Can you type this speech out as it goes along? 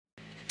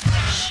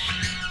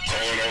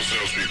all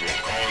salespeople.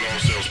 Calling all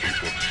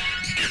salespeople.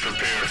 Get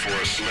prepared for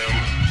a slim,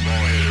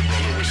 bald-headed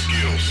brother with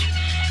skills.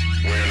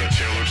 Wearing a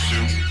tailored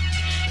suit,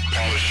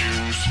 polished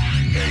shoes,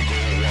 and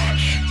gold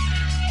watch.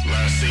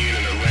 Last seen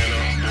in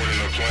Atlanta,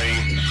 boarding a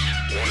plane,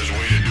 on his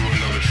way to do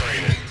another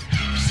training.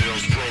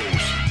 Sales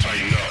pros,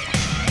 tighten up.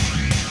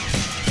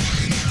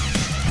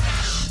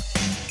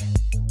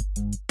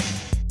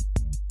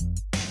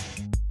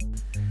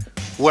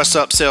 What's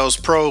up, sales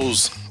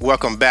pros?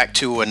 Welcome back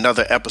to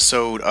another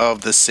episode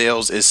of the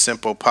Sales is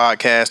Simple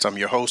podcast. I'm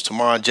your host,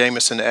 Tamar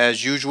Jameson,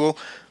 as usual.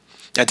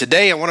 And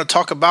today I want to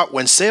talk about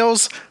when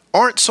sales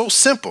aren't so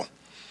simple.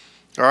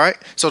 All right.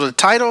 So the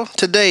title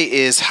today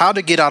is How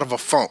to Get Out of a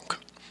Funk.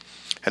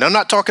 And I'm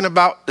not talking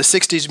about the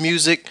 60s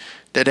music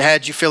that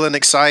had you feeling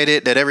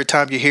excited, that every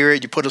time you hear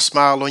it, you put a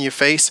smile on your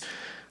face.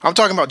 I'm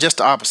talking about just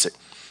the opposite.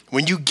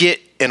 When you get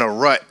in a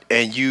rut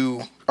and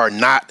you are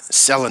not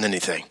selling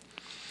anything.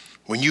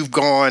 When you've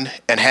gone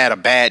and had a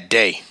bad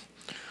day,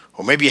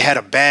 or maybe you had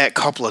a bad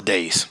couple of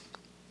days,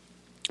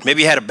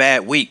 maybe you had a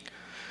bad week,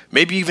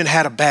 maybe you even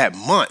had a bad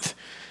month.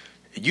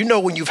 You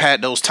know when you've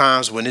had those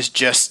times when it's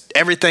just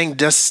everything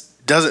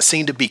just doesn't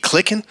seem to be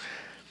clicking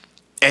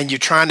and you're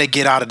trying to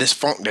get out of this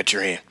funk that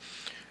you're in.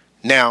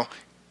 Now,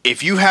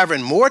 if you're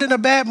having more than a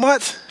bad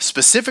month,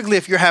 specifically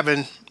if you're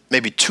having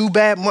maybe 2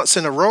 bad months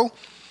in a row,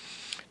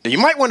 then you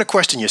might want to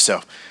question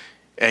yourself.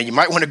 And you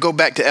might want to go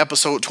back to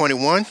episode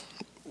 21,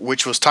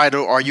 which was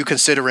titled, Are You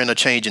Considering a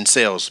Change in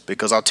Sales?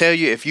 Because I'll tell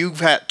you, if you've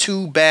had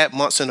 2 bad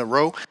months in a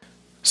row,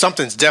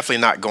 something's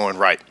definitely not going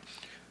right.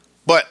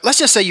 But let's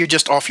just say you're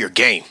just off your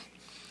game.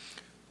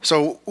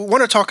 So we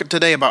want to talk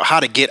today about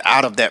how to get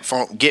out of that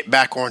funk, get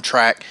back on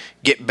track,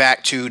 get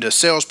back to the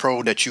sales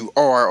pro that you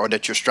are or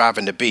that you're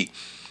striving to be.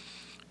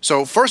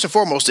 So first and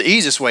foremost, the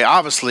easiest way,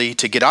 obviously,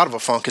 to get out of a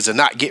funk is to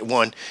not get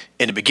one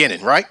in the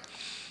beginning, right?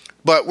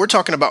 But we're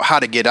talking about how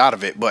to get out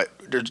of it. But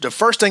the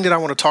first thing that I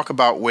want to talk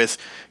about with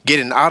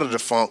getting out of the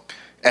funk,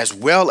 as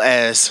well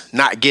as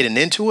not getting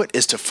into it,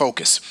 is to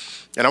focus.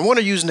 And I want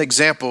to use an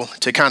example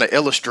to kind of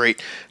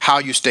illustrate how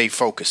you stay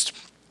focused.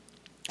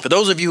 For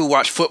those of you who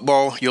watch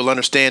football, you'll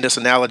understand this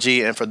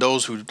analogy. And for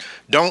those who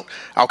don't,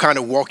 I'll kind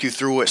of walk you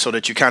through it so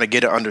that you kind of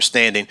get an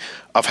understanding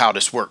of how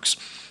this works.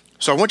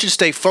 So I want you to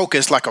stay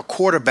focused like a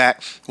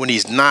quarterback when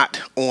he's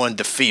not on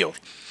the field.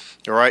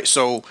 All right.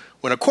 So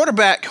when a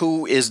quarterback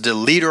who is the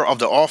leader of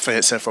the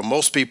offense, and for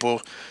most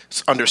people's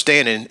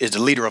understanding is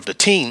the leader of the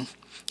team,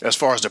 as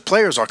far as the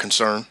players are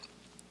concerned,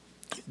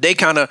 they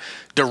kind of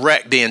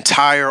direct the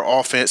entire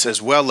offense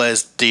as well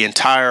as the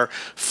entire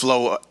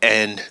flow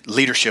and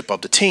leadership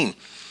of the team.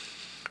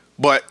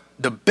 But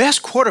the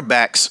best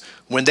quarterbacks,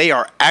 when they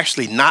are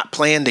actually not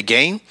playing the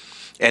game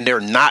and they're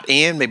not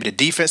in, maybe the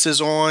defense is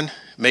on,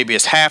 maybe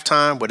it's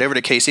halftime, whatever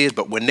the case is,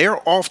 but when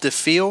they're off the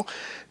field,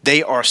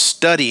 they are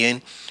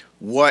studying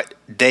what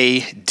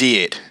they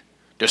did.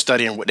 They're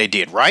studying what they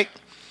did right.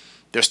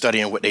 They're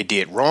studying what they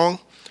did wrong.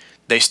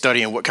 They're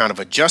studying what kind of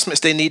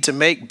adjustments they need to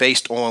make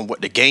based on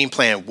what the game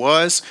plan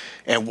was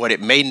and what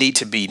it may need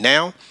to be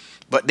now.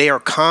 But they are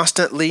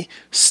constantly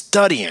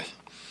studying.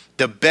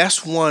 The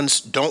best ones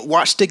don't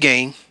watch the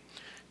game.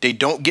 They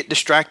don't get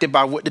distracted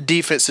by what the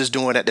defense is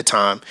doing at the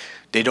time.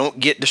 They don't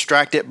get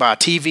distracted by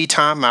TV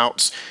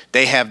timeouts.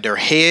 They have their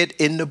head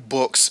in the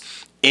books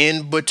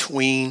in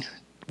between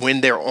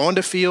when they're on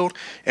the field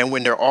and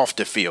when they're off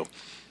the field.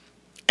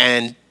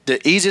 And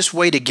the easiest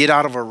way to get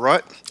out of a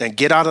rut and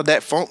get out of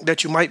that funk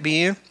that you might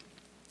be in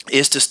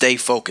is to stay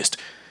focused.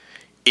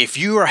 If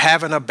you are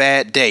having a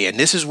bad day, and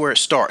this is where it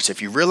starts,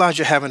 if you realize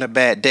you're having a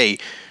bad day,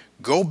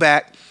 go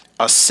back,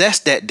 assess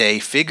that day,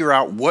 figure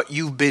out what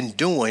you've been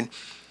doing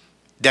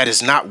that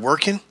is not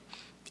working,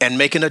 and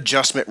make an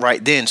adjustment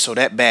right then so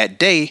that bad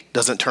day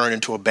doesn't turn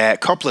into a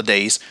bad couple of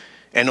days.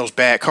 And those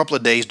bad couple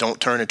of days don't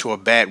turn into a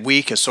bad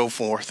week and so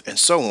forth and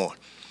so on.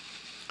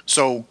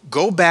 So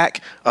go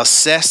back,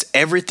 assess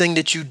everything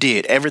that you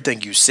did,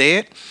 everything you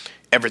said,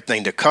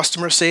 everything the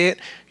customer said,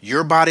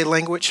 your body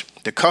language,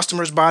 the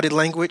customer's body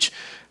language,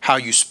 how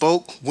you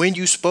spoke, when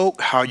you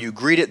spoke, how you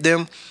greeted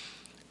them,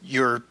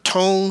 your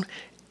tone,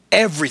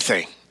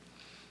 everything.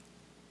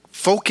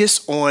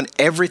 Focus on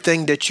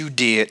everything that you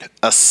did,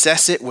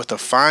 assess it with a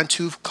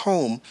fine-tooth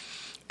comb,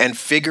 and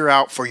figure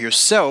out for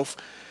yourself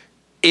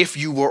if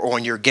you were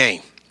on your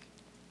game.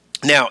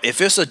 Now,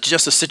 if it's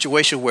just a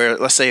situation where,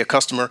 let's say, a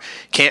customer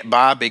can't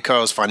buy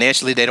because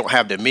financially they don't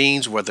have the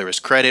means, whether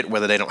it's credit,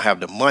 whether they don't have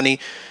the money,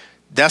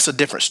 that's a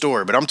different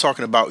story. But I'm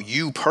talking about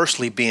you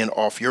personally being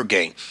off your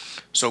game.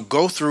 So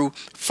go through,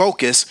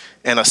 focus,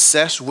 and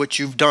assess what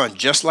you've done,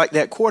 just like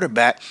that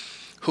quarterback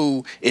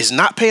who is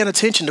not paying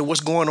attention to what's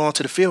going on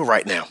to the field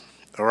right now.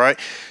 All right.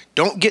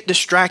 Don't get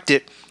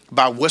distracted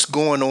by what's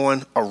going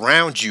on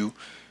around you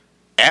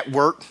at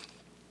work,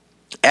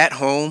 at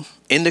home,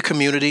 in the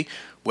community,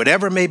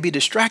 whatever may be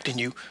distracting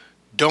you.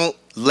 Don't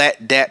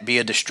let that be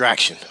a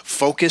distraction.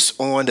 Focus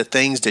on the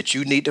things that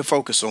you need to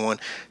focus on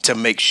to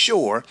make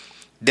sure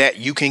that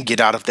you can get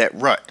out of that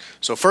rut.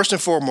 So first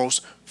and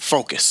foremost,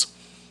 focus.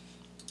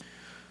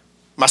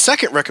 My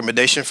second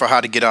recommendation for how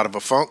to get out of a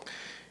funk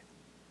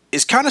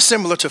is kind of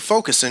similar to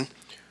focusing,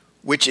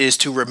 which is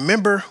to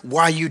remember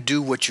why you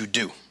do what you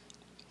do.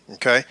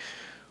 Okay?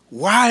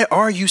 Why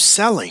are you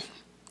selling?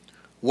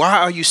 Why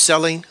are you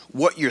selling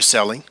what you're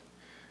selling?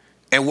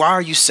 And why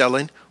are you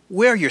selling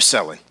where you're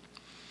selling?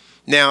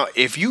 Now,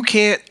 if you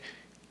can't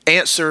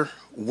answer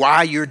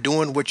why you're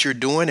doing what you're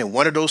doing in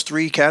one of those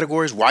three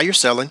categories, why you're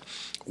selling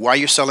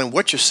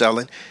what you're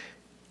selling,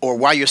 or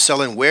why you're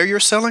selling where you're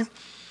selling,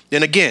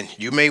 then again,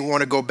 you may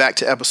want to go back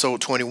to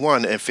episode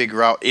 21 and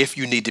figure out if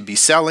you need to be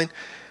selling,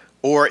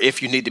 or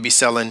if you need to be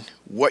selling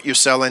what you're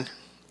selling,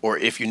 or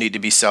if you need to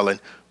be selling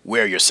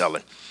where you're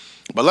selling.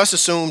 But let's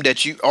assume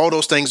that all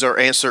those things are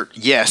answered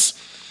yes.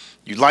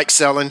 You like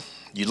selling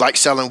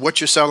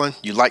what you're selling,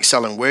 you like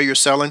selling where you're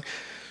selling.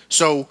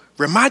 So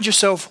remind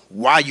yourself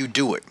why you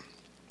do it.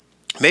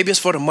 Maybe it's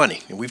for the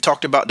money, and we've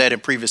talked about that in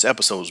previous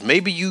episodes.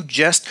 Maybe you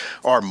just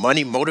are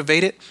money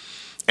motivated,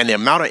 and the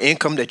amount of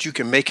income that you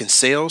can make in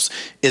sales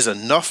is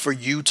enough for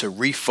you to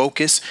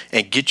refocus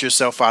and get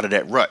yourself out of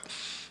that rut.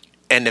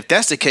 And if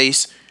that's the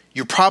case,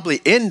 you're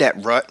probably in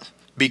that rut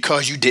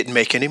because you didn't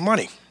make any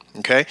money.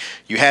 Okay.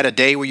 You had a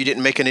day where you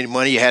didn't make any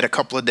money. You had a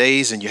couple of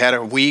days, and you had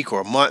a week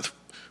or a month,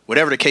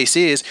 whatever the case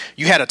is.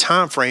 You had a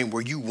time frame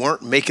where you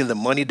weren't making the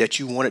money that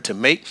you wanted to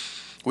make,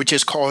 which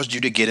has caused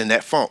you to get in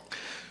that funk.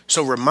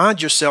 So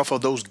remind yourself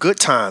of those good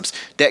times,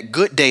 that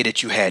good day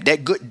that you had,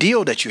 that good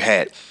deal that you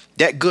had,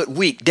 that good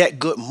week, that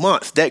good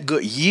month, that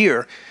good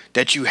year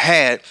that you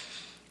had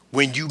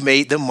when you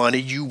made the money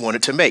you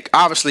wanted to make.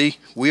 Obviously,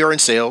 we are in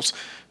sales,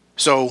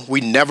 so we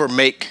never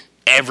make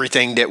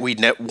everything that we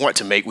want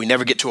to make. We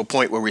never get to a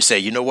point where we say,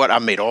 you know what, I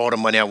made all the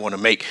money I want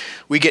to make.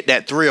 We get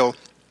that thrill,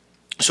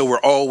 so we're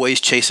always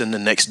chasing the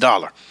next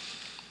dollar.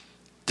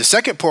 The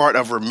second part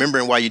of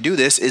remembering why you do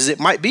this is it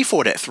might be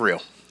for that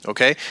thrill.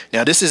 Okay.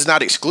 Now, this is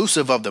not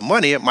exclusive of the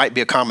money. It might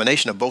be a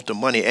combination of both the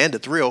money and the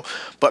thrill,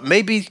 but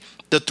maybe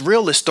the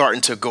thrill is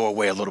starting to go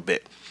away a little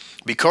bit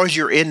because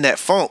you're in that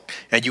funk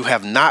and you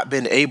have not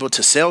been able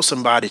to sell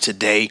somebody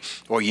today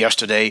or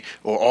yesterday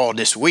or all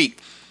this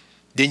week.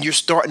 Then you're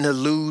starting to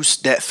lose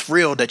that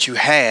thrill that you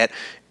had.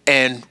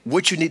 And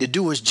what you need to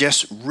do is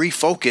just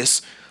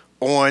refocus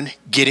on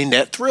getting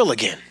that thrill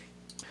again.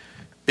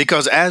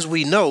 Because as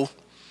we know,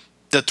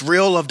 the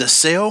thrill of the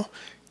sale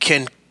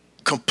can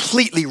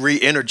completely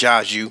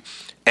re-energize you,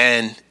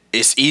 and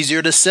it's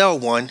easier to sell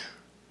one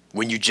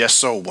when you just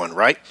sold one,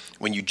 right?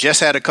 When you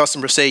just had a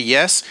customer say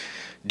yes,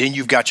 then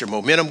you've got your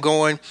momentum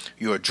going,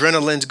 your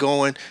adrenaline's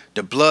going,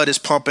 the blood is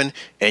pumping,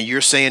 and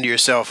you're saying to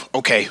yourself,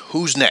 okay,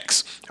 who's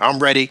next? I'm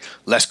ready.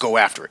 Let's go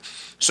after it.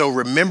 So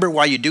remember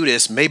why you do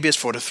this. Maybe it's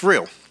for the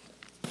thrill.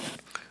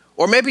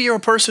 Or maybe you're a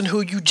person who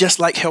you just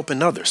like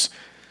helping others.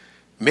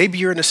 Maybe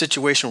you're in a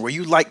situation where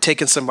you like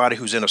taking somebody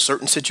who's in a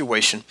certain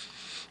situation,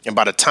 and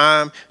by the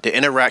time the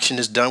interaction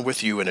is done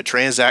with you and the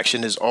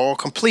transaction is all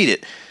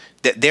completed,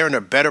 that they're in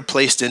a better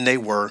place than they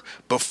were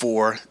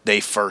before they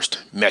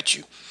first met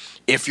you.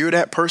 If you're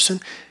that person,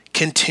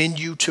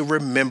 continue to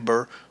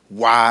remember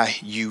why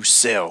you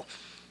sell.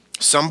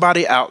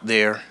 Somebody out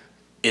there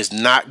is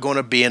not going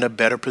to be in a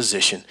better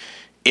position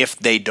if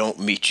they don't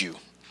meet you.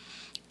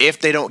 If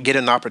they don't get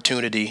an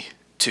opportunity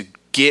to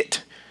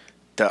get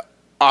the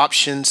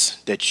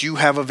options that you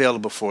have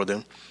available for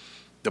them,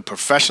 the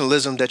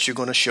professionalism that you're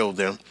going to show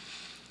them,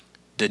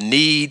 the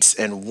needs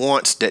and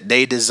wants that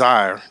they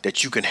desire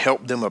that you can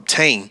help them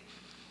obtain.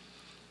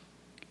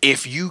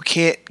 If you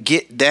can't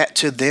get that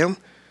to them,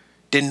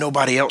 then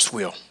nobody else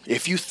will.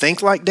 If you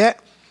think like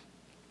that,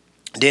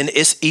 then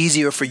it's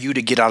easier for you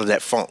to get out of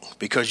that funk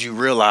because you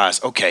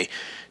realize, okay,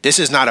 this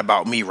is not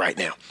about me right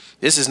now.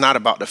 This is not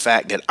about the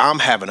fact that I'm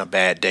having a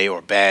bad day or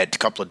a bad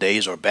couple of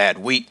days or a bad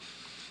week.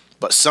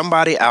 But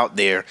somebody out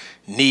there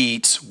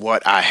needs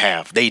what I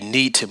have. They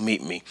need to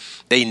meet me.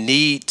 They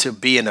need to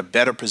be in a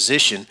better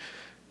position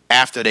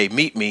after they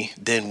meet me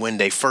than when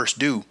they first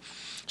do.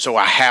 So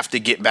I have to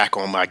get back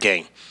on my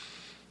game.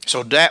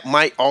 So that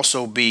might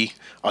also be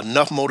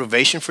enough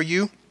motivation for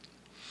you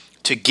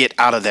to get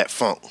out of that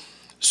funk.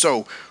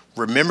 So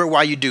remember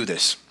why you do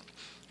this.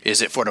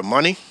 Is it for the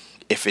money?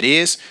 If it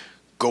is,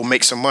 go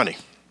make some money.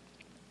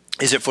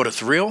 Is it for the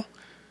thrill?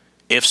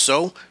 If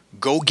so,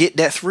 go get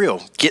that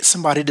thrill. Get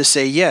somebody to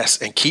say yes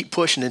and keep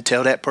pushing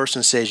until that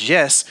person says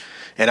yes.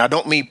 And I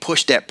don't mean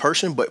push that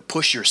person, but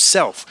push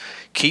yourself.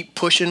 Keep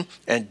pushing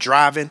and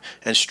driving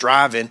and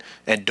striving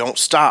and don't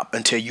stop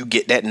until you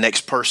get that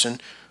next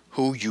person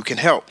who you can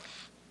help.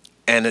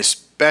 And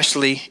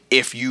especially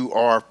if you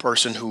are a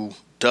person who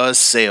does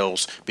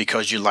sales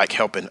because you like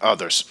helping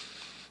others.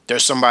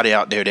 There's somebody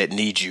out there that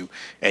needs you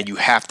and you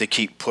have to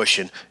keep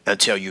pushing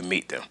until you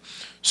meet them.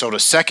 So the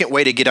second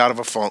way to get out of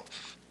a funk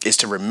is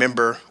to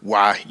remember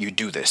why you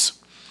do this.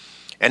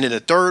 And then the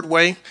third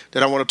way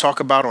that I want to talk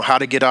about on how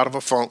to get out of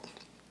a funk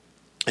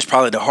is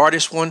probably the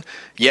hardest one,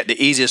 yet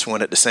the easiest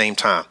one at the same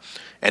time.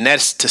 And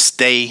that's to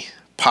stay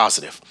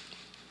positive.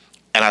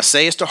 And I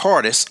say it's the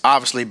hardest,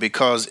 obviously,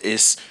 because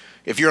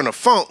if you're in a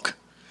funk,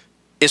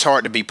 it's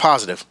hard to be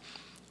positive.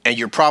 And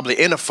you're probably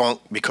in a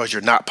funk because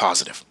you're not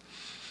positive.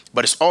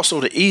 But it's also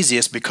the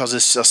easiest because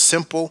it's a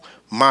simple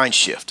mind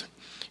shift.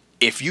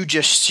 if you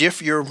just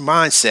shift your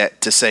mindset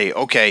to say,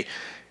 okay,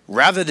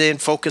 rather than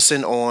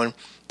focusing on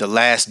the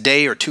last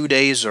day or 2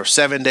 days or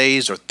 7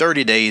 days or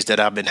 30 days that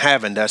I've been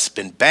having that's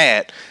been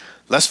bad,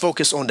 let's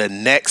focus on the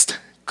next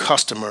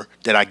customer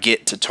that I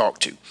get to talk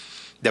to.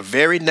 The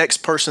very next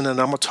person that I'm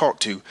going to talk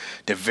to,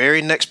 the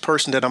very next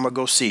person that I'm going to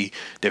go see,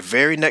 the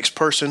very next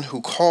person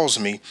who calls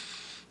me,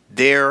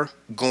 they're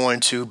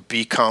going to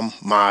become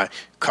my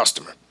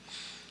customer.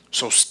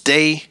 So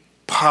stay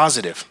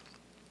positive.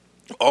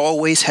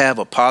 Always have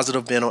a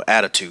positive mental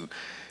attitude.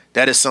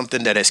 That is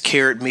something that has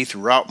carried me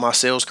throughout my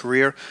sales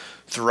career,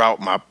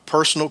 throughout my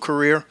personal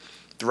career,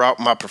 throughout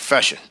my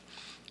profession,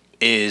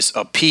 is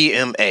a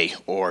PMA,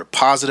 or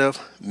positive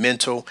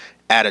mental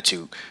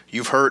attitude.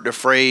 You've heard the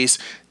phrase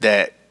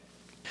that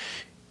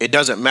it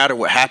doesn't matter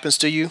what happens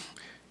to you,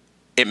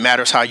 it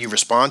matters how you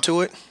respond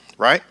to it,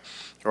 right?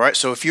 All right.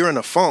 So if you're in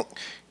a funk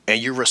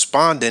and you're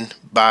responding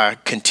by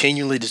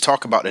continually to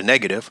talk about the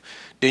negative,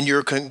 then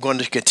you're going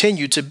to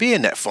continue to be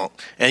in that funk,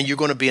 and you're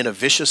going to be in a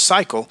vicious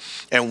cycle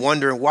and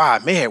wondering why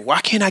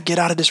can't I get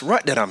out of this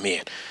rut that I'm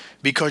in?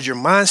 Because your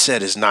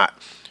mindset is not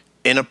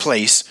in a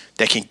place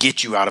that can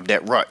get you out of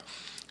that rut.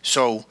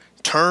 So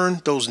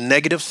turn those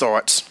negative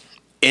thoughts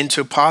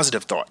into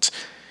positive thoughts.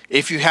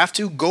 If you have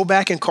to, go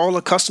back and call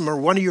a customer,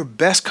 one of your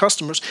best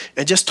customers,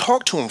 and just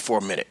talk to them for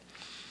a minute.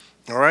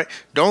 All right.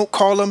 Don't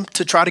call them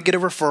to try to get a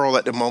referral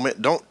at the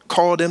moment. Don't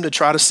call them to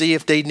try to see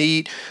if they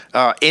need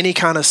any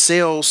kind of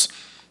sales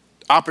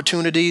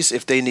opportunities,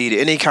 if they need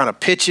any kind of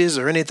pitches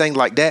or anything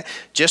like that.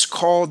 Just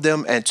call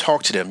them and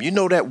talk to them. You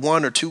know that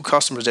 1 or 2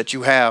 customers that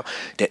you have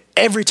that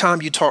every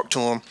time you talk to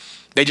them,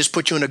 they just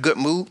put you in a good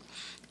mood.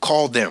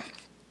 Call them.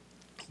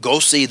 Go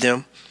see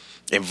them.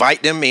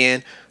 Invite them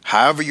in.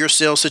 However your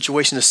sales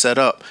situation is set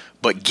up,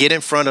 but get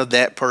in front of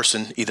that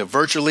person either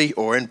virtually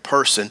or in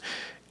person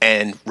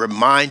and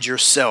remind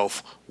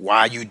yourself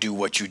why you do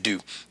what you do.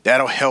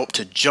 That'll help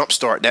to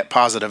jumpstart that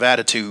positive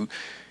attitude,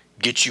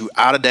 get you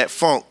out of that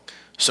funk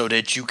so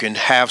that you can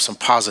have some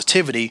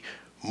positivity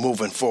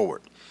moving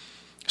forward.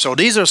 So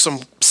these are some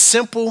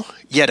simple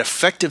yet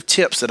effective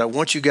tips that I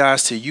want you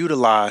guys to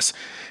utilize,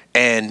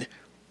 and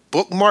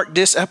bookmark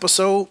this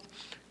episode.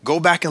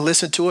 Go back and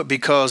listen to it,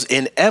 because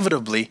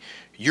inevitably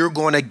you're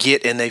going to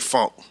get in a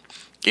funk.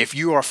 If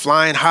you are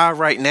flying high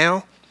right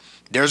now,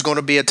 there's going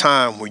to be a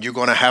time when you're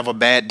going to have a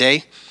bad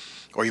day,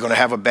 or you're going to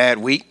have a bad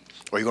week,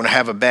 or you're going to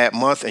have a bad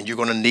month, and you're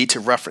going to need to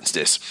reference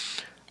this.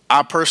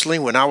 I personally,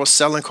 when I was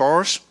selling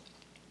cars,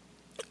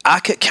 I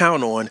could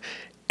count on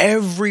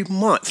every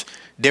month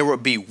there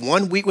would be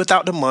 1 week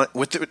throughout the month.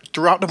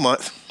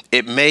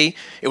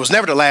 It was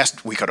never the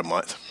last week of the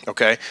month,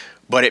 okay?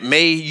 But it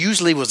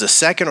usually was the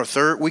second or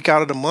third week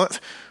out of the month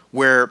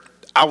where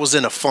I was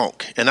in a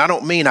funk. And I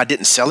don't mean I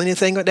didn't sell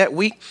anything that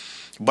week,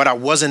 but I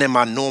wasn't in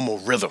my normal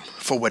rhythm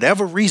for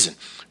whatever reason,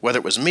 whether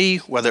it was me,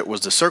 whether it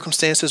was the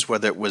circumstances,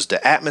 whether it was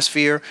the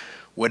atmosphere,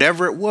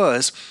 whatever it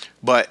was.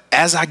 But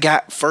as I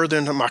got further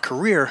into my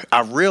career,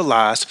 I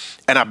realized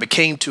and I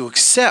became to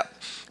accept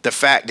the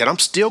fact that I'm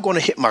still going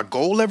to hit my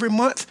goal every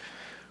month,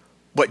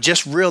 but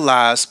just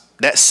realize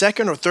that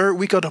second or third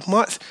week of the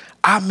month,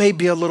 I may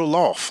be a little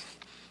off.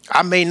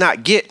 I may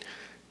not get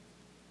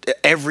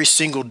every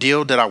single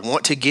deal that I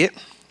want to get.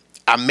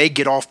 I may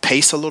get off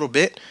pace a little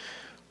bit,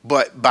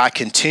 but by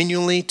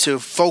continually to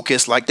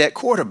focus like that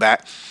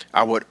quarterback,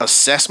 I would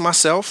assess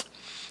myself,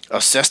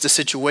 assess the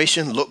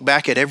situation, look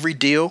back at every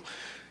deal.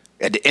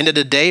 At the end of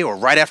the day, or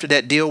right after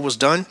that deal was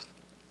done,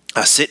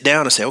 I sit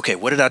down and say, okay,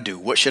 what did I do?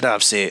 What should I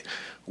have said?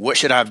 What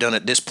should I have done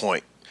at this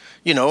point?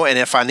 And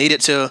if I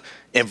needed to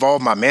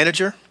involve my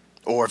manager,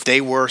 or if they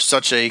were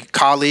such a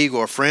colleague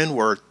or a friend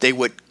where they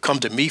would come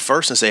to me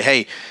first and say,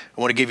 hey, I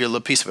want to give you a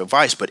little piece of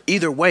advice. But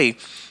either way,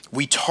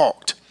 we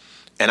talked,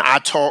 and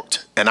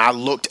I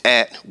looked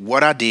at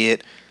what I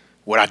did,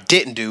 what I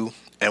didn't do,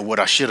 and what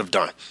I should have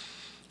done.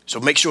 So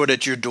make sure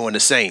that you're doing the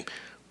same.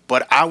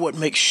 But I would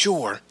make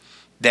sure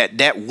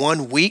that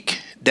 1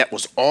 week that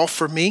was off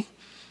for me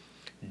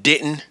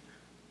didn't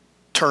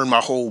turn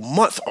my whole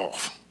month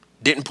off,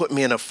 didn't put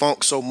me in a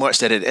funk so much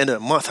that at the end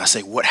of the month, I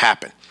say, what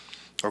happened?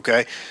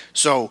 Okay.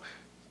 So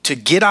to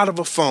get out of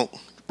a funk,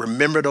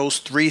 remember those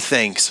 3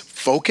 things: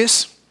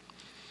 focus.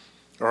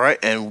 All right.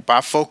 And by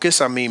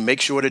focus, I mean,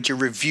 make sure that you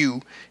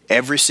review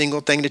every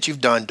single thing that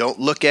you've done. Don't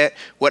look at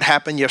what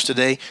happened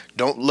yesterday.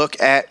 Don't look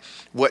at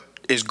what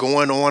is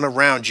going on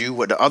around you,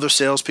 what the other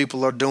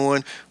salespeople are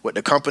doing, what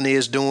the company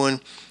is doing,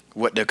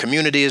 what the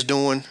community is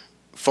doing.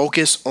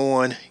 Focus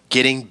on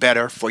getting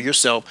better for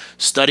yourself.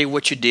 Study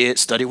what you did.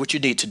 Study what you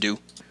need to do.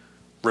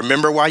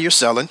 Remember why you're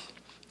selling.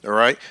 All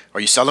right.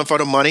 Are you selling for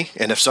the money?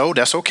 And if so,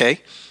 that's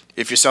okay.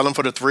 If you're selling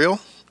for the thrill,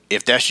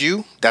 if that's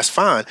you, that's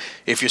fine.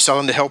 If you're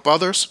selling to help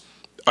others,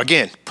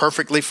 again,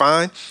 perfectly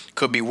fine.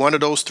 Could be one of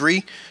those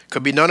 3.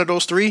 Could be none of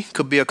those 3.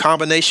 Could be a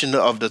combination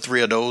of the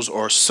 3 of those,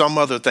 or some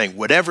other thing.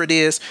 Whatever it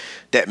is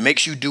that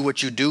makes you do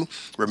what you do,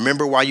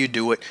 remember why you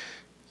do it.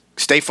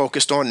 Stay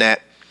focused on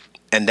that,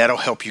 and that'll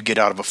help you get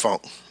out of a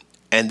funk.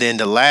 And then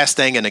the last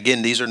thing, and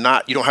again, these are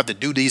not, you don't have to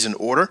do these in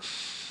order,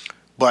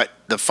 but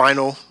the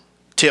final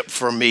tip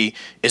for me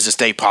is to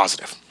stay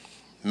positive.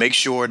 Make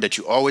sure that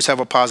you always have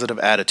a positive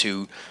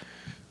attitude.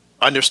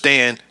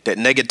 Understand that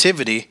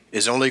negativity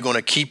is only going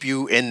to keep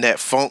you in that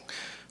funk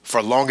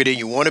for longer than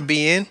you want to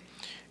be in,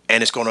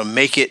 and it's going to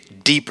make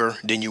it deeper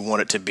than you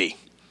want it to be.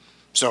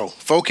 So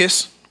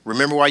focus,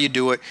 remember why you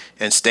do it,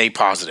 and stay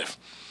positive.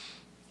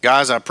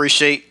 Guys, I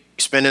appreciate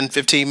spending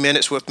 15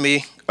 minutes with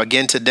me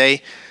again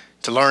today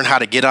to learn how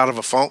to get out of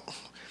a funk.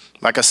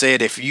 Like I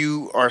said, if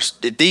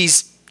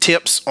these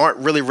tips aren't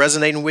really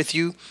resonating with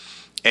you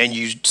and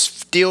you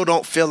still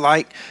don't feel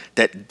like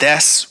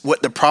that's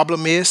what the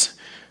problem is,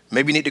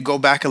 maybe you need to go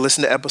back and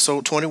listen to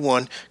episode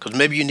 21, because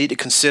maybe you need to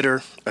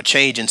consider a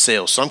change in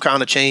sales. Some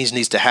kind of change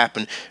needs to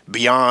happen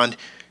beyond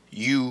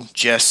you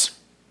just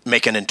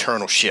make an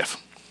internal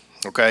shift.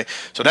 Okay,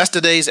 so that's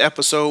today's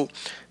episode: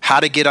 how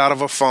to get out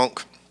of a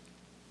funk,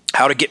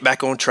 how to get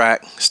back on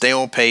track, stay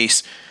on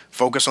pace,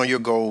 focus on your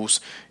goals,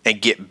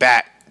 and get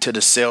back to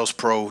the sales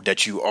pro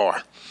that you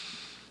are.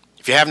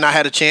 If you have not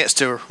had a chance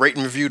to rate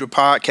and review the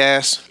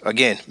podcast,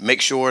 again,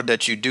 make sure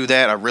that you do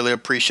that. I really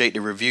appreciate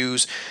the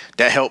reviews.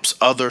 That helps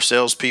other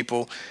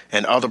salespeople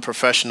and other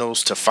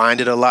professionals to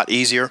find it a lot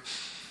easier.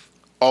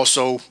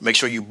 Also, make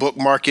sure you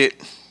bookmark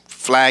it,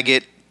 flag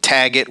it,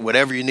 tag it,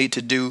 whatever you need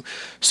to do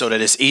so that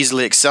it's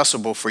easily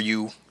accessible for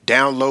you.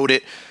 Download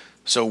it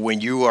so when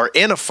you are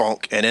in a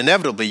funk, and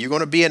inevitably you're going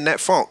to be in that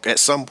funk at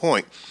some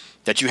point,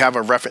 that you have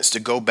a reference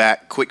to go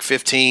back quick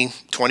 15,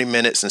 20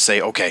 minutes and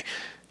say, okay,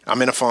 I'm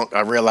in a funk.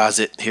 I realize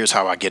it. Here's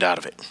how I get out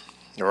of it.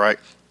 All right.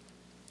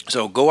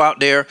 So go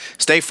out there,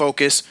 stay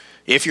focused.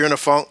 If you're in a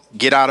funk,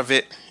 get out of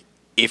it.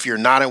 If you're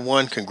not in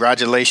one,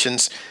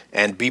 congratulations,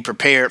 and be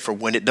prepared for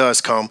when it does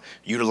come.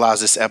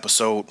 Utilize this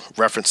episode,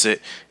 reference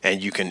it,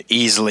 and you can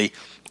easily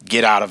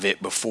get out of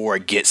it before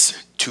it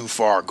gets too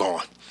far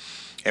gone.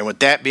 And with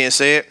that being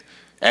said,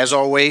 as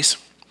always,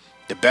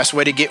 the best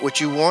way to get what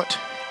you want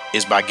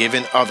is by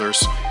giving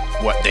others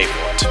what they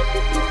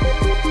want.